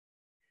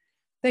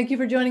Thank you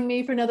for joining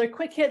me for another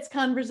Quick Hits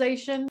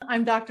conversation.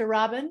 I'm Dr.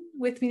 Robin.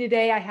 With me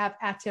today, I have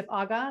Atif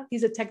Agha.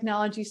 He's a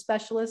technology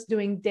specialist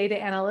doing data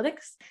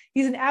analytics.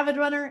 He's an avid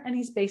runner and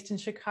he's based in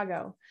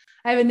Chicago.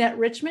 I have Annette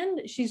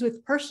Richmond. She's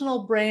with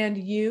Personal Brand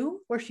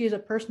You, where she is a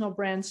personal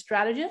brand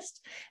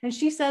strategist. And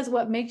she says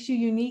what makes you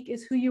unique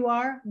is who you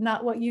are,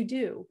 not what you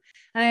do.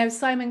 And I have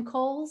Simon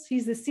Coles.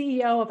 He's the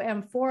CEO of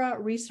Amphora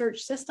Research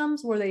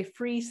Systems, where they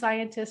free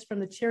scientists from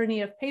the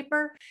tyranny of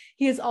paper.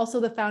 He is also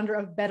the founder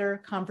of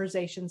Better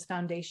Conversations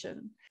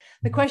Foundation.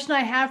 The question I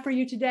have for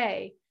you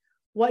today,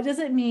 what does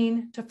it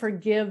mean to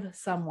forgive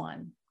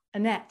someone?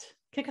 Annette,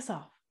 kick us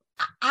off.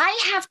 I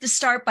have to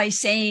start by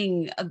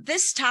saying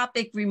this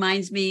topic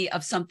reminds me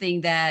of something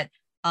that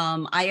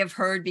I have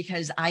heard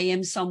because I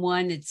am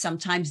someone, it's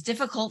sometimes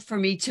difficult for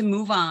me to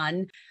move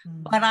on,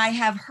 but I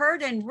have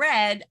heard and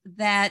read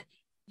that,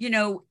 you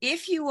know,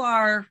 if you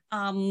are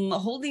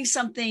holding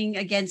something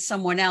against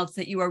someone else,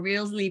 that you are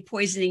really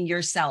poisoning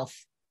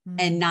yourself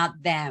and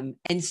not them.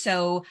 And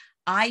so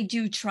I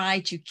do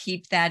try to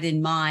keep that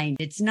in mind.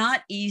 It's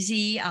not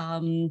easy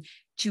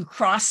to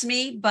cross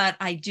me, but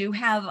I do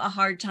have a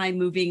hard time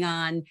moving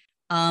on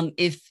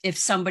if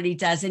somebody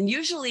does. And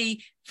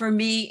usually for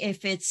me,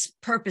 if it's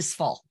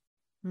purposeful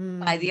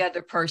by the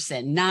other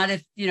person, not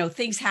if, you know,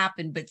 things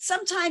happen, but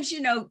sometimes,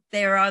 you know,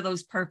 there are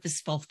those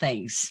purposeful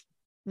things.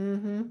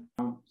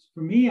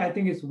 For me, I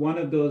think it's one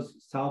of those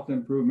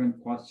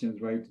self-improvement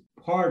questions, right?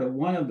 Part of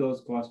one of those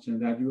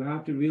questions that you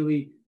have to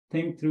really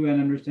think through and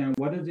understand,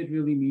 what does it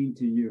really mean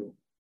to you?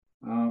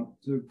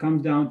 So it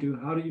comes down to,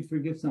 how do you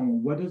forgive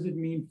someone? What does it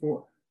mean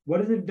for, what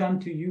has it done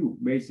to you,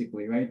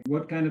 basically, right?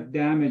 What kind of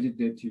damage it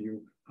did to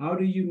you? How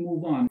do you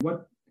move on?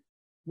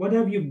 What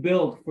have you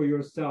built for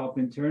yourself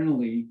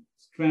internally,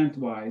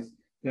 strength-wise,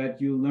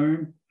 that you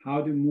learn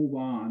how to move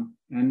on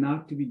and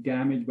not to be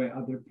damaged by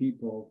other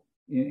people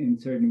in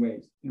certain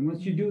ways? And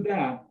once you do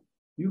that,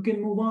 you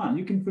can move on.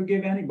 You can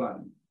forgive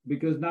anybody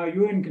because now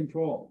you're in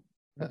control.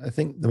 I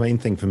think the main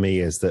thing for me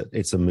is that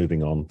it's a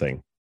moving on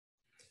thing.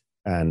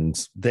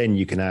 And then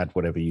you can add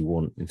whatever you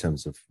want in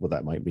terms of what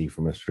that might be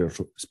from a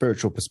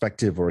spiritual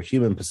perspective or a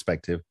human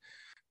perspective.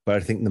 But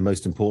I think the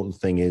most important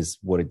thing is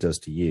what it does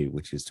to you,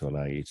 which is to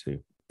allow you to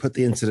put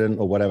the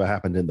incident or whatever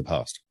happened in the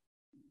past.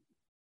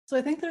 So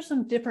I think there's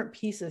some different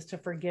pieces to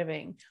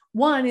forgiving.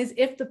 One is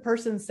if the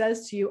person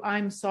says to you,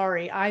 I'm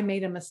sorry, I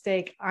made a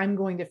mistake, I'm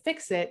going to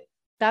fix it.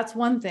 That's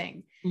one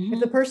thing. If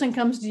the person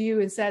comes to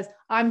you and says,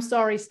 I'm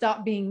sorry,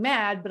 stop being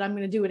mad, but I'm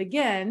going to do it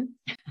again,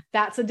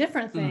 that's a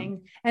different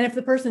thing. And if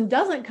the person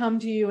doesn't come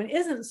to you and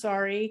isn't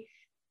sorry,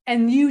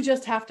 and you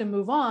just have to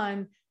move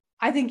on,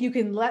 I think you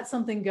can let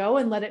something go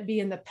and let it be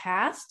in the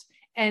past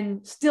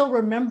and still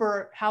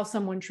remember how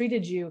someone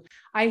treated you.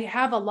 I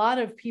have a lot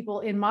of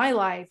people in my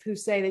life who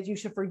say that you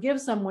should forgive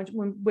someone,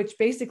 which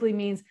basically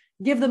means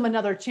give them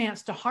another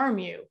chance to harm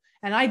you.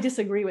 And I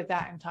disagree with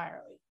that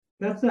entirely.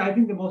 That's, I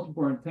think, the most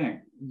important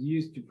thing,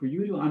 for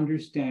you to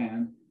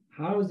understand,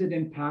 how is it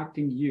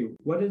impacting you?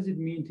 What does it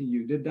mean to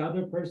you? Did the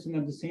other person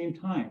at the same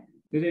time,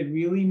 did it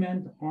really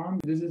meant harm?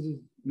 This is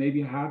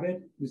maybe a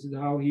habit. This is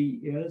how he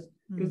is.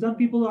 Because some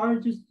people are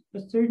just a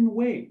certain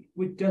way,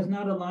 which does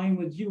not align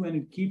with you, and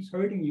it keeps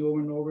hurting you over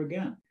and over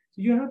again.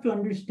 So you have to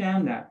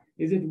understand that.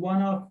 Is it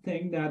one-off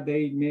thing that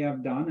they may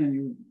have done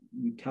and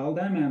you tell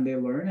them and they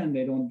learn and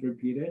they don't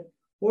repeat it?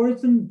 Or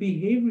it's a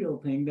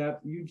behavioral thing that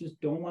you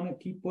just don't want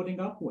to keep putting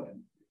up with.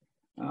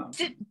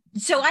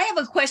 So I have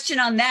a question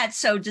on that.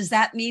 So does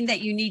that mean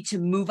that you need to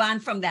move on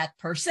from that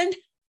person?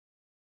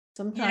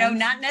 Sometimes. You know,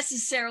 not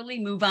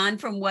necessarily move on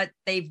from what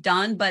they've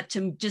done, but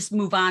to just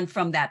move on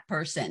from that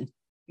person.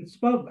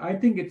 I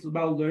think it's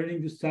about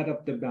learning to set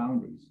up the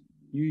boundaries.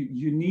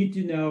 You need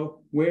to know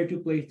where to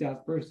place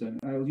that person.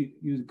 I'll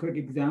use a quick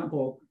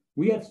example.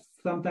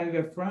 Sometimes we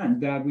have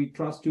friends that we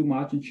trust too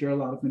much and share a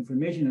lot of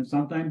information, and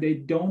sometimes they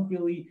don't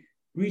really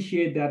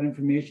appreciate that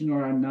information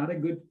or are not a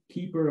good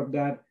keeper of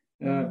that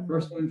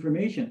personal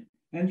information.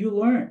 And you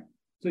learn.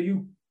 So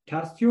you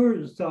test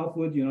yourself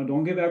with,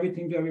 don't give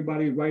everything to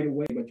everybody right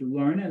away, but you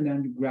learn and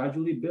then you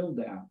gradually build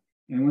that.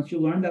 And once you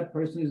learn that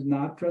person is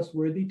not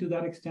trustworthy to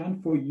that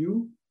extent for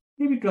you,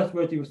 maybe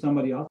trustworthy for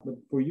somebody else, but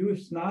for you,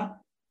 it's not,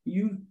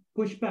 you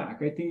push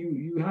back. I think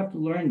you have to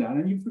learn that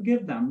and you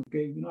forgive them.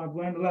 Okay, I've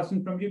learned a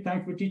lesson from you.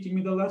 Thanks for teaching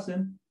me the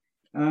lesson.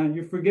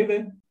 You're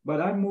forgiven,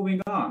 but I'm moving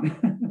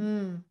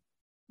on.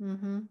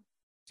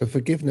 So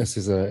forgiveness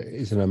is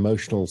an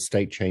emotional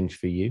state change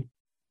for you.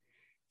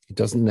 It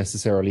doesn't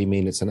necessarily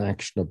mean it's a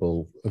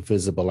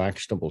visible,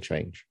 actionable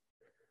change,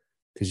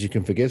 because you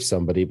can forgive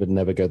somebody but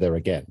never go there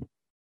again.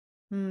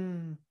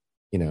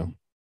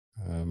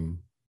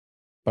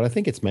 But I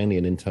think it's mainly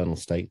an internal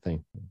state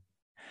thing.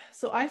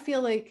 So I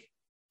feel like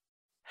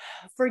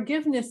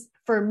forgiveness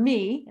for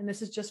me, and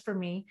this is just for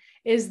me,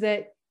 is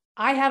that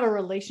I have a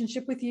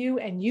relationship with you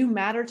and you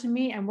matter to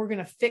me and we're going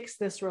to fix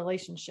this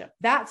relationship.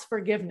 That's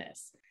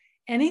forgiveness.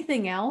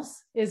 Anything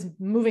else is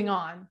moving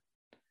on,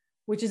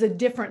 which is a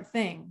different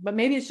thing, but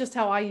maybe it's just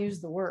how I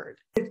use the word.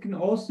 It can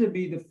also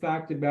be the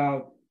fact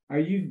about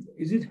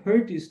is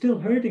it still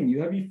hurting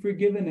you? Have you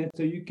forgiven it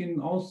so you can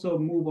also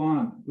move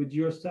on with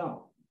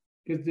yourself?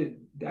 Because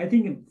I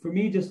think for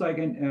me, just like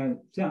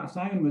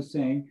Simon was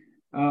saying,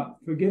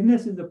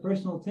 forgiveness is a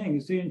personal thing.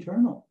 It's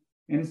internal,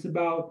 and it's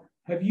about,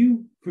 have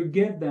you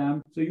forgive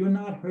them so you're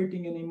not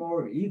hurting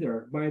anymore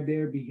either by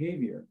their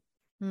behavior.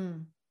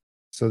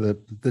 So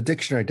the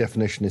dictionary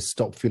definition is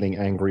stop feeling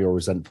angry or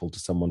resentful to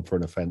someone for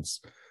an offense,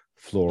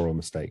 flaw, or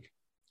mistake.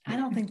 I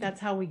don't think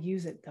that's how we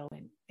use it, though.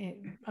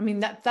 I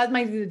mean, that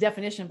might be the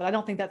definition, but I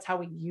don't think that's how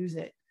we use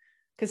it.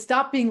 Because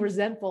stop being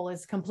resentful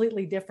is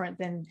completely different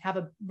than have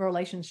a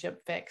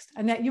relationship fixed.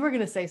 Annette, you were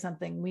going to say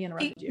something. We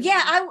interrupted you.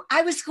 Yeah,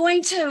 I was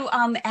going to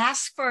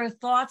ask for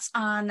thoughts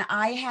on,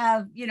 I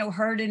have,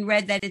 heard and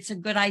read that it's a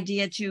good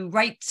idea to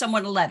write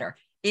someone a letter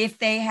if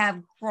they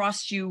have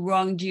crossed you,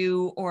 wronged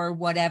you, or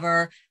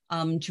whatever,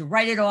 to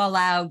write it all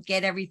out,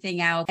 get everything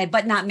out,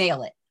 but not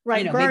mail it.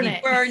 Right, burn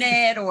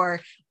it or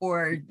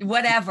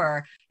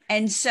whatever.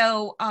 And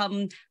so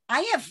I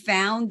have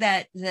found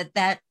that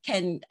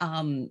can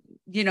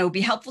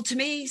be helpful to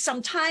me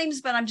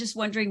sometimes, but I'm just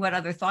wondering what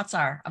other thoughts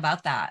are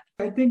about that.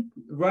 I think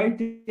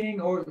writing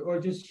or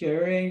just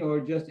sharing or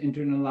just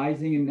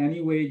internalizing in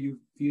any way you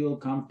feel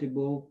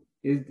comfortable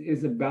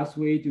is the best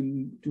way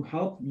to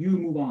help you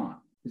move on.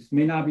 This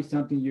may not be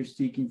something you're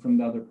seeking from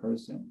the other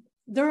person.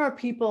 There are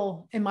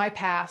people in my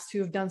past who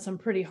have done some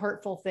pretty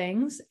hurtful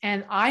things,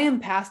 and I am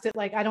past it.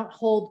 Like, I don't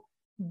hold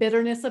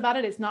bitterness about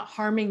it. It's not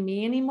harming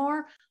me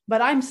anymore,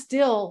 but I'm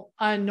still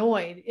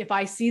annoyed if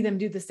I see them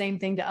do the same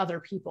thing to other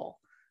people.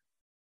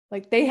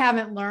 Like, they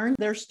haven't learned,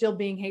 they're still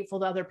being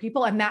hateful to other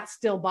people, and that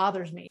still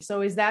bothers me.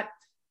 So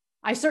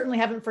I certainly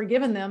haven't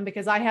forgiven them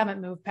because I haven't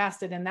moved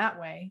past it in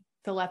that way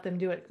to let them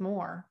do it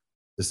more.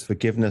 Does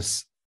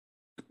forgiveness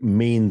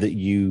mean that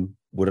you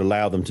would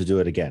allow them to do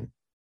it again?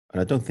 And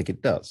I don't think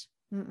it does.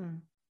 Mm-mm.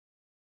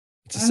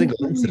 It's a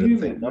single incident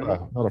thing,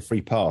 not a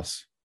free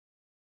pass.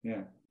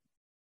 Yeah.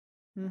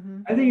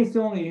 Mm-hmm. I think it's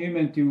only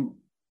human to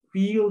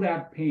feel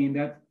that pain,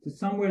 that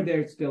somewhere there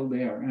it's still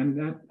there. And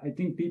that, I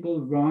think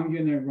people wrong you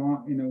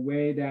in a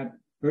way that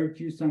hurt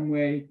you some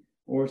way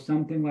or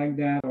something like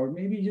that, or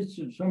maybe just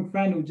some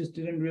friend who just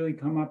didn't really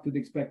come up to the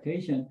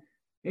expectation,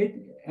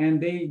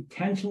 and they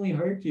intentionally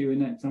hurt you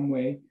in some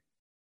way.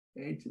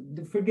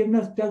 The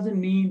forgiveness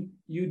doesn't mean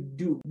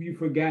you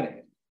forget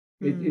it.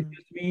 It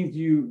just means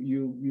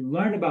you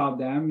learn about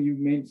them. You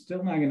may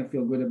still not going to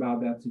feel good about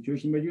that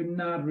situation, but you're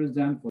not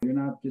resentful. You're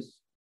not just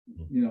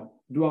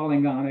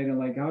dwelling on it and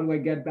like, how do I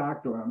get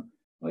back to him?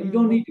 Well, you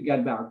don't need to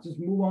get back. Just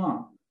move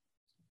on.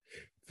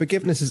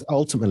 Forgiveness is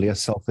ultimately a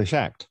selfish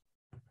act.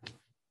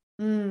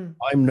 I'm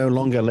no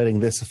longer letting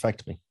this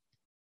affect me.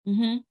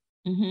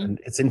 And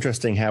it's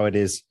interesting how it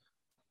is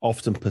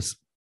often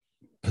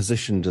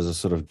positioned as a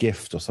sort of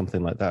gift or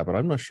something like that, but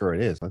I'm not sure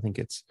it is. I think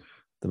it's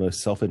the most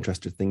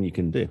self-interested thing you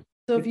can do.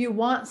 So if you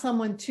want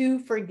someone to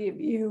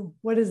forgive you,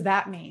 what does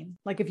that mean?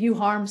 Like, if you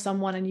harm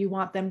someone and you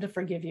want them to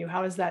forgive you,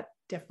 how is that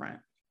different?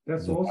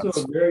 That's also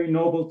a very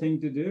noble thing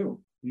to do.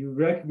 You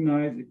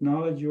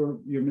acknowledge your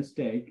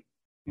mistake,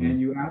 and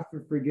you ask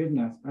for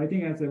forgiveness. I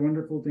think that's a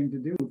wonderful thing to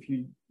do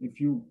if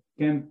you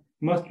can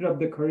muster up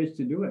the courage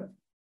to do it.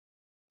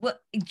 Well,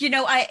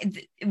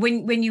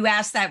 when you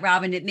ask that,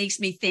 Robin, it makes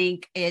me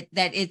think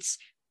that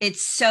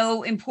it's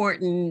so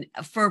important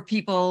for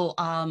people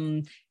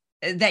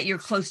that you're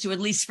close to, at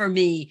least for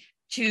me,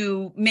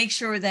 to make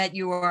sure that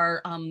you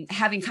are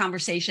having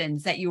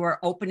conversations, that you are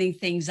opening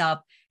things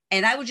up.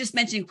 And I would just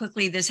mention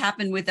quickly, this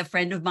happened with a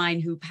friend of mine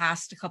who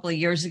passed a couple of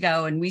years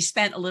ago, and we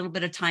spent a little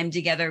bit of time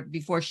together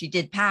before she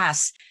did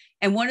pass.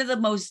 And one of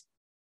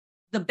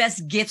the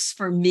best gifts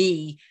for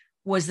me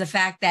was the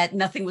fact that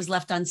nothing was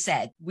left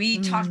unsaid. We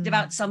talked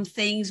about some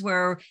things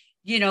where,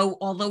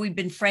 although we've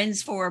been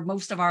friends for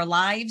most of our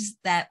lives,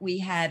 that we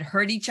had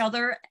hurt each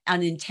other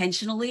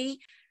unintentionally.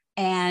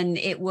 And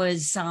it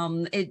was,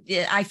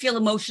 I feel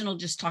emotional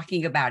just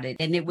talking about it.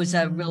 And it was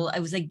it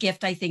was a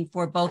gift, I think,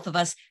 for both of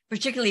us,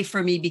 particularly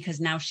for me, because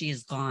now she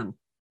is gone.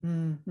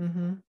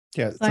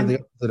 Yeah. So the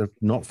opposite of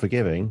not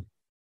forgiving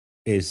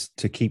is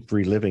to keep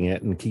reliving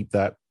it and keep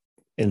that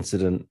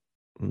incident.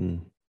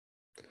 I'm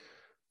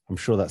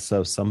sure that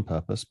serves some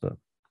purpose, but.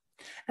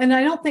 And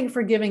I don't think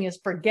forgiving is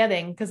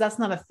forgetting, because that's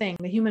not a thing.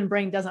 The human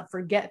brain doesn't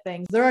forget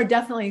things. There are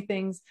definitely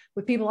things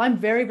with people I'm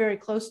very, very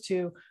close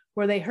to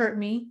where they hurt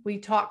me. We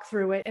talk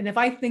through it. And if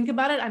I think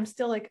about it, I'm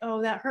still like,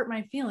 oh, that hurt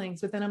my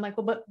feelings. But then I'm like,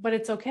 well, but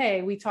it's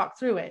okay. We talk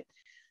through it.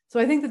 So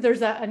I think that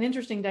there's an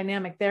interesting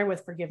dynamic there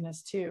with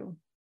forgiveness too.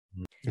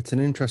 It's an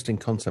interesting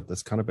concept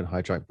that's kind of been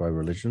hijacked by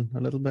religion a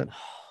little bit.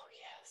 Oh,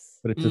 yes.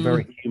 But it's a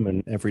very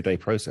human, everyday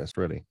process,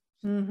 really.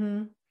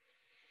 Mm-hmm.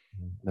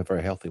 A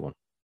very healthy one.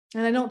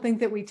 And I don't think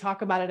that we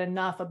talk about it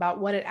enough, about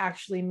what it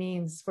actually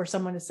means for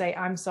someone to say,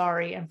 I'm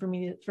sorry. And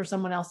for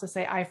someone else to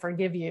say, I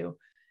forgive you.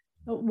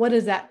 What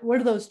is that? What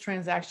are those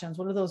transactions?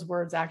 What do those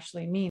words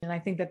actually mean? And I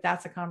think that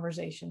that's a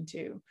conversation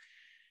too.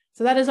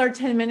 So that is our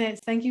 10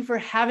 minutes. Thank you for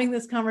having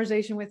this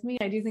conversation with me.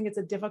 I do think it's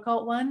a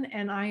difficult one,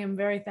 and I am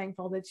very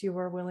thankful that you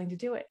were willing to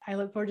do it. I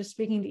look forward to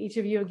speaking to each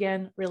of you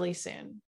again really soon.